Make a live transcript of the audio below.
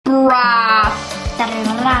Brah.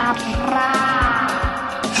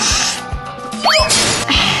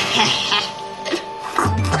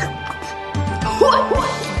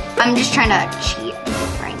 I'm just trying to cheat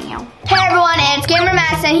right now. Hey everyone, it's Gamer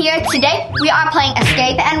Madison here. Today we are playing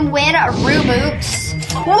Escape and Win Robux.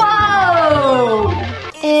 Whoa!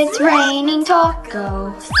 It's raining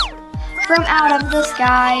tacos from out of the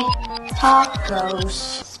sky.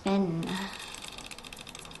 Tacos spin.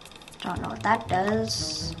 Don't know what that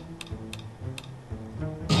does.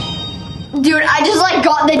 Dude, I just like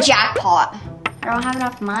got the jackpot. I don't have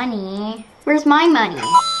enough money. Where's my money?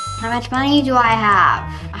 How much money do I have?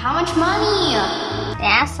 How much money?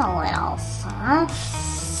 That's a little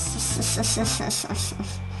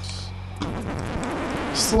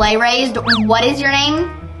Sleigh raised. What is your name?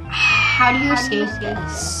 How do you escape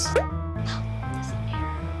this?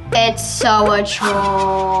 It's so a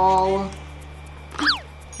troll.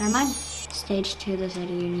 Never mind. Stage 2 of the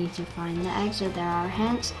city, you need to find the exit. There are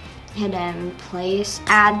hints. Hidden place.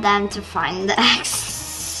 Add them to find the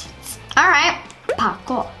exits. Alright.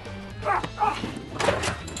 Parkour.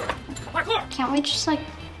 Can't we just like,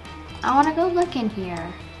 I want to go look in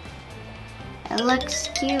here. It looks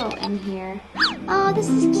cute in here. Oh, this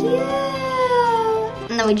is cute.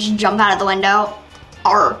 And then we just jump out of the window.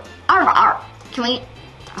 Arr. Arr, arr. Can we?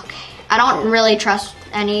 Okay. I don't really trust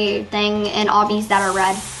anything in obbies that are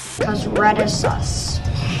red, because red is sus.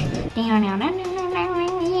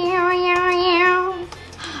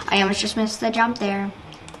 I almost just missed the jump there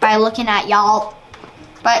by looking at y'all.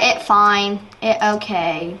 But it fine. It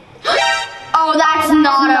okay. Oh, that's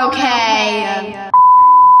not okay.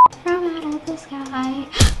 From out of the sky.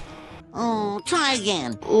 Oh, try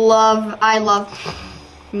again. I love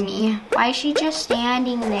me. Why is she just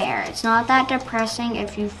standing there? It's not that depressing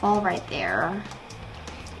if you fall right there.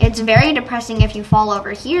 It's very depressing if you fall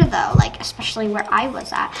over here though, like especially where I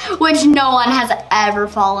was at, which no one has ever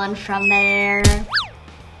fallen from there.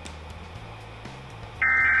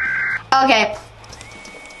 Okay.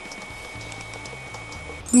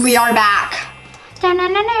 We are back.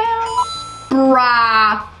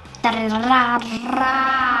 Brah.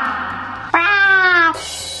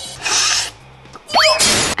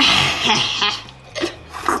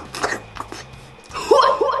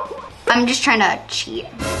 I'm just trying to cheat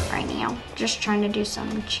right now. Just trying to do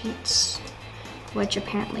some cheats, which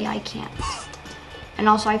apparently I can't. And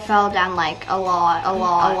also I fell down like a lot,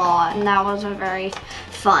 and that wasn't very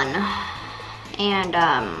fun. And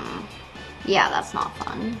yeah, that's not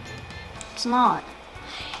fun. It's not.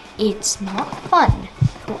 It's not fun.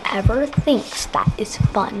 Whoever thinks that is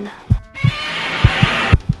fun.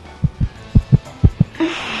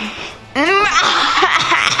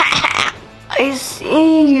 I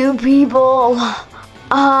see you people.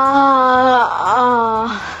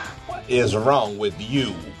 What is wrong with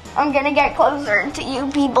you? I'm gonna get closer to you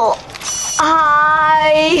people.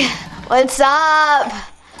 Hi. What's up?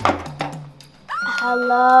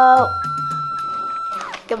 Hello.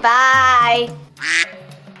 Goodbye.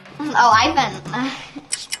 Oh, I've been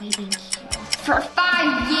just waiting here for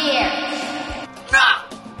 5 years.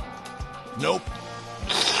 Nope.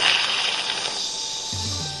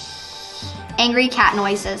 Angry cat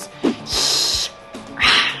noises.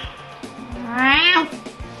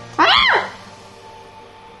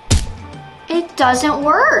 It doesn't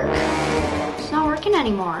work. It's not working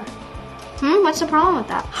anymore. What's the problem with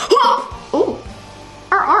that? Ooh.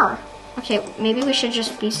 R. Okay, maybe we should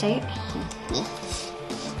just be safe.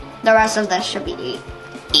 The rest of this should be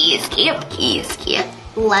easy.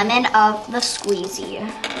 Lemon of the squeezy.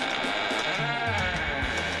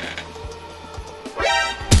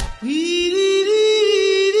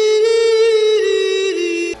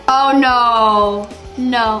 Oh no.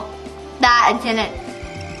 No. That didn't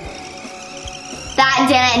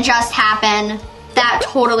just happen. That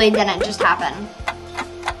totally didn't just happen.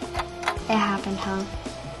 It happened, huh?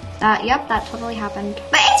 Yep, that totally happened.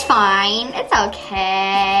 But it's fine. It's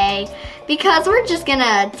okay. Because we're just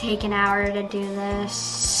gonna take an hour to do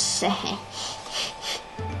this.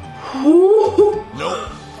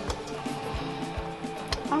 Nope.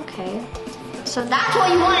 Okay. So that's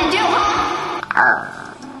what you want to do, huh? Arr.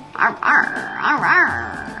 Arr, arr, arr,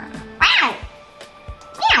 arr. Meow.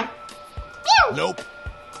 Meow. Meow. Nope.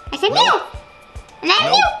 I said meow. And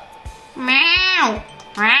then meow. Meow.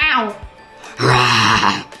 Meow.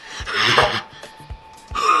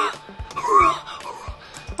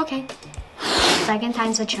 Okay. Second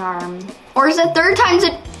time's a charm. Or is it third time's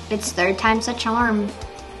a... It's third time's a charm.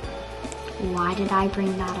 Why did I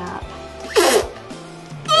bring that up?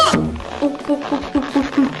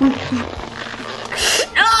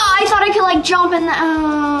 Oh, I thought I could like jump in the...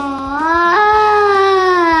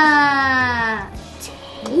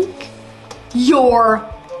 your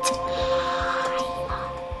time.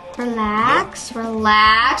 Relax,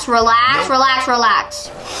 relax, relax, relax,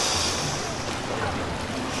 relax.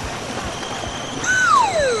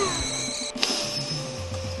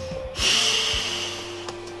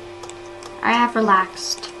 I have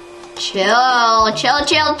relaxed. Chill, chill,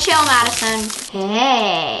 chill, chill, Madison.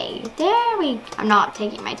 Hey, there we go. I'm not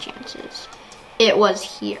taking my chances. It was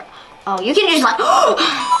here. Oh, you can just like,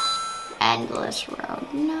 endless road.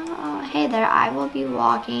 No, hey there, I will be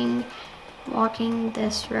walking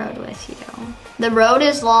this road with you. The road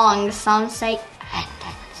is long, some say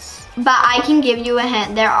endless. But I can give you a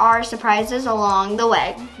hint, there are surprises along the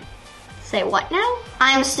way. Say what now?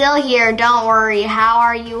 I'm still here, don't worry. How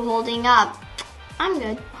are you holding up? I'm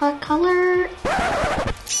good. What color?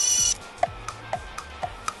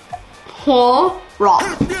 Huh? Wrong.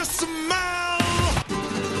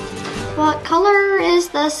 What color is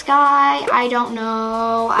the sky? I don't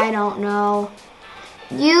know. I don't know.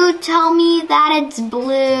 You tell me that it's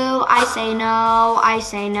blue. I say no. I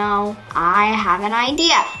say no. I have an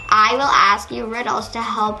idea. I will ask you riddles to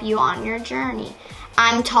help you on your journey.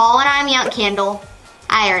 I'm tall and I'm young. Candle.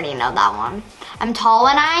 I already know that one. I'm tall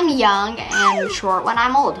when I'm young and short when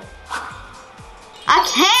I'm old. A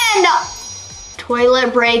candle!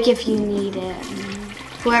 Toilet break if you need it.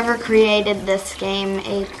 Whoever created this game,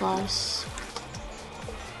 A+.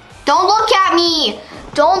 Don't look at me!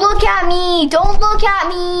 Don't look at me! Don't look at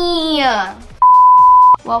me!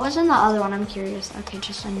 What was in the other one? I'm curious. Okay,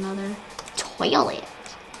 just another toilet.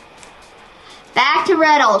 Back to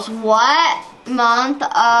riddles. What month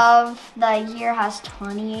of the year has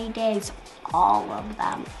 28 days? All of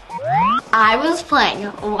them. I was playing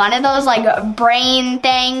one of those like brain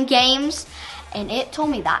thing games and it told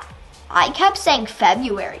me that. I kept saying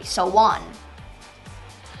February, so 1.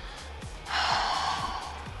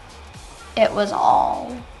 It was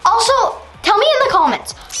all. Also, tell me in the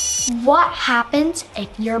comments, what happens if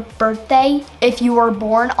your birthday, if you were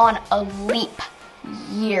born on a leap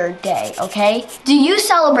year day, okay? Do you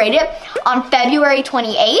celebrate it on February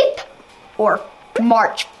 28th or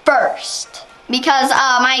March 1st? Because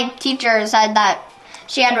my teacher said that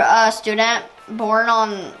she had a student born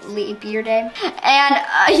on leap year day and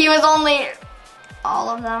he was only all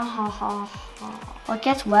of them. Ha ha ha. What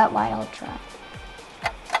gets wet while I'll try?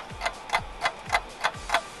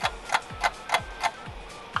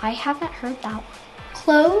 I haven't heard that one.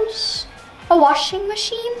 Clothes? A washing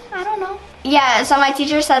machine? I don't know. Yeah, so my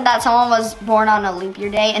teacher said that someone was born on a leap year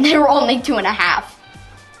day and they were only 2.5.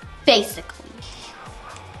 Basically.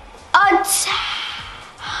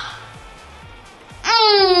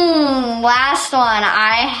 Last one.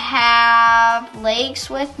 I have lakes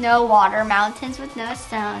with no water, mountains with no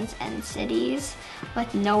stones, and cities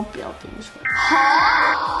with no buildings.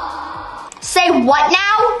 Say what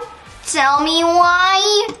now? Tell me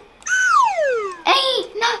why.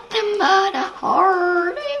 Ain't nothing but a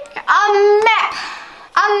heartache. A map.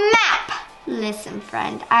 A map. Listen,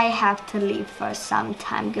 friend, I have to leave for some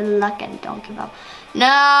time. Good luck and don't give up. No,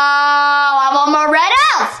 I want more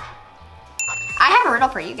riddles. I have a riddle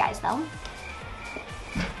for you guys, though.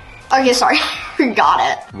 Okay, sorry, I forgot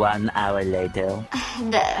it. 1 hour later.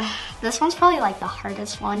 This one's probably like the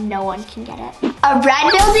hardest one. No one can get it. A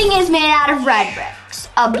red building is made out of red bricks.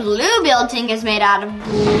 A blue building is made out of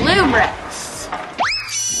blue bricks.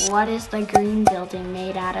 What is the green building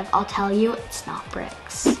made out of? I'll tell you, it's not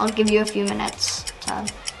bricks. I'll give you a few minutes to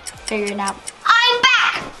figure it out. I'm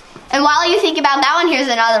back! And while you think about that one, here's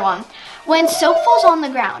another one. When soap falls on the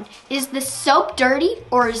ground, is the soap dirty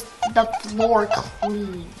or is the floor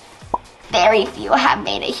clean? Very few have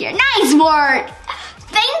made it here. Nice work!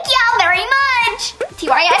 Thank y'all very much!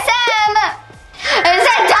 TYSM! Is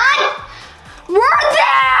it done? We're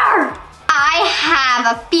there! I have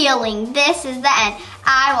a feeling this is the end.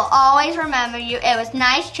 I will always remember you. It was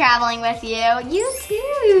nice traveling with you. You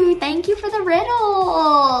too. Thank you for the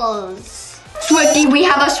riddles. Swifty, we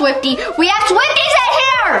have a Swifty. We have Swifties in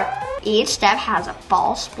here! Each step has a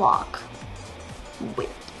false block. Wait,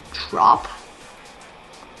 drop.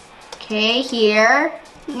 Okay, here.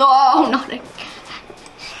 No, not again.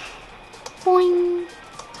 Boing,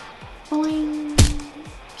 boing.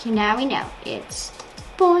 Okay, now we know. It's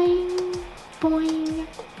boing, boing,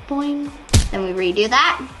 boing. Then we redo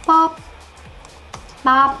that. Bop,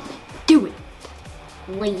 bop. Do it.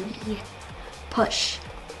 Lady. Push,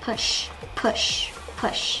 push, push,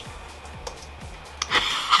 push.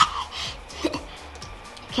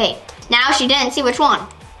 Okay, now she didn't see which one.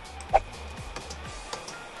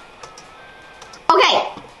 Okay,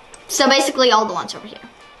 so basically all the ones over here.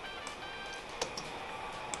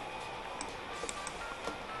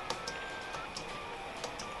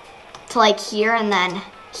 to like here and then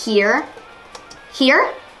here.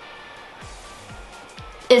 Here.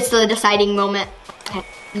 It's the deciding moment. Okay.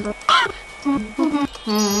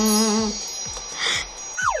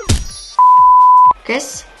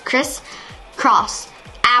 Criss, cross,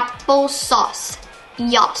 applesauce,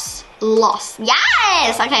 yos, loss.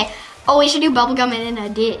 Yes! Okay. Oh, we should do bubblegum in a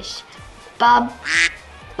dish.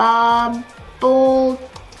 Bubblegum.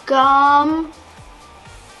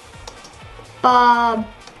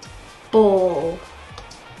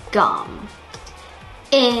 Bubblegum.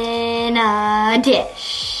 In a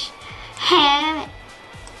dish. Ham.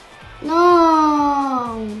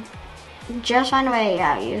 No. Just find a way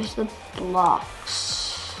out. Use the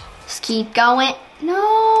blocks. Just keep going.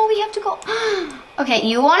 No, we have to go. Okay,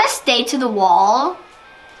 you want to stay to the wall.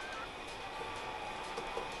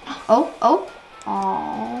 Oh,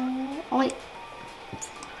 wait.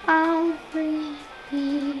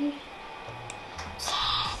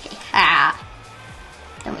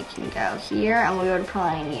 Then we can go here, and we would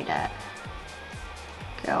probably need to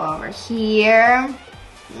go over here.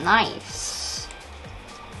 Nice.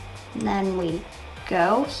 And then we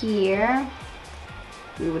go here.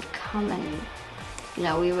 We would come and,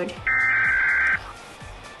 no, we would.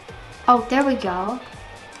 Oh, there we go.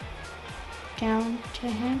 Down to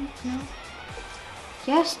him? No.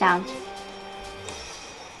 Yes, down.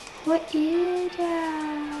 What is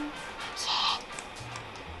that?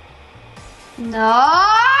 No!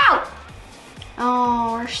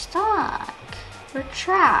 Oh, we're stuck. We're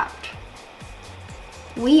trapped.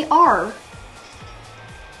 We are.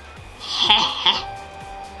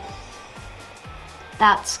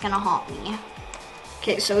 That's gonna haunt me.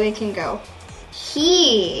 Okay, so we can go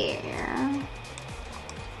here.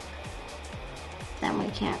 Then we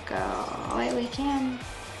can't go. Wait, we can.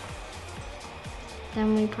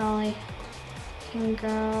 Then we probably can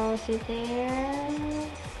go through there.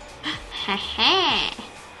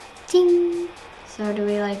 Ding. So do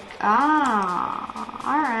we like,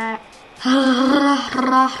 alright.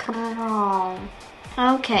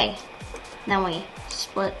 Okay. Then we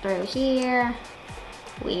split through here.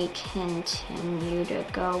 We continue to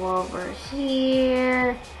go over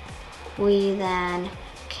here. We then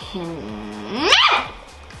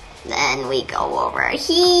we go over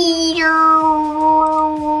here.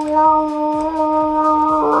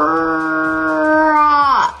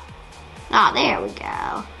 Oh, there we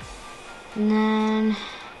go. And then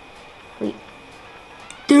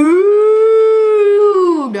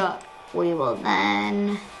we will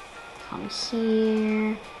then come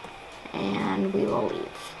here and we will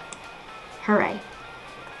leave. Hooray.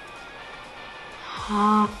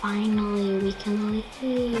 Ah, finally we can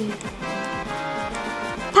leave.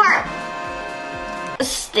 Park!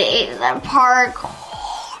 Stay the park.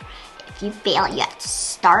 If you fail, you have to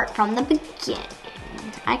start from the beginning.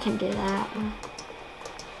 I can do that.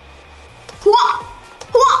 Hua!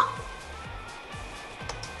 Hua!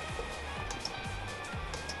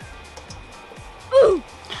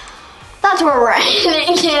 That's where we're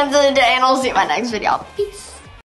ending today, and I'll see you in my next video. Peace.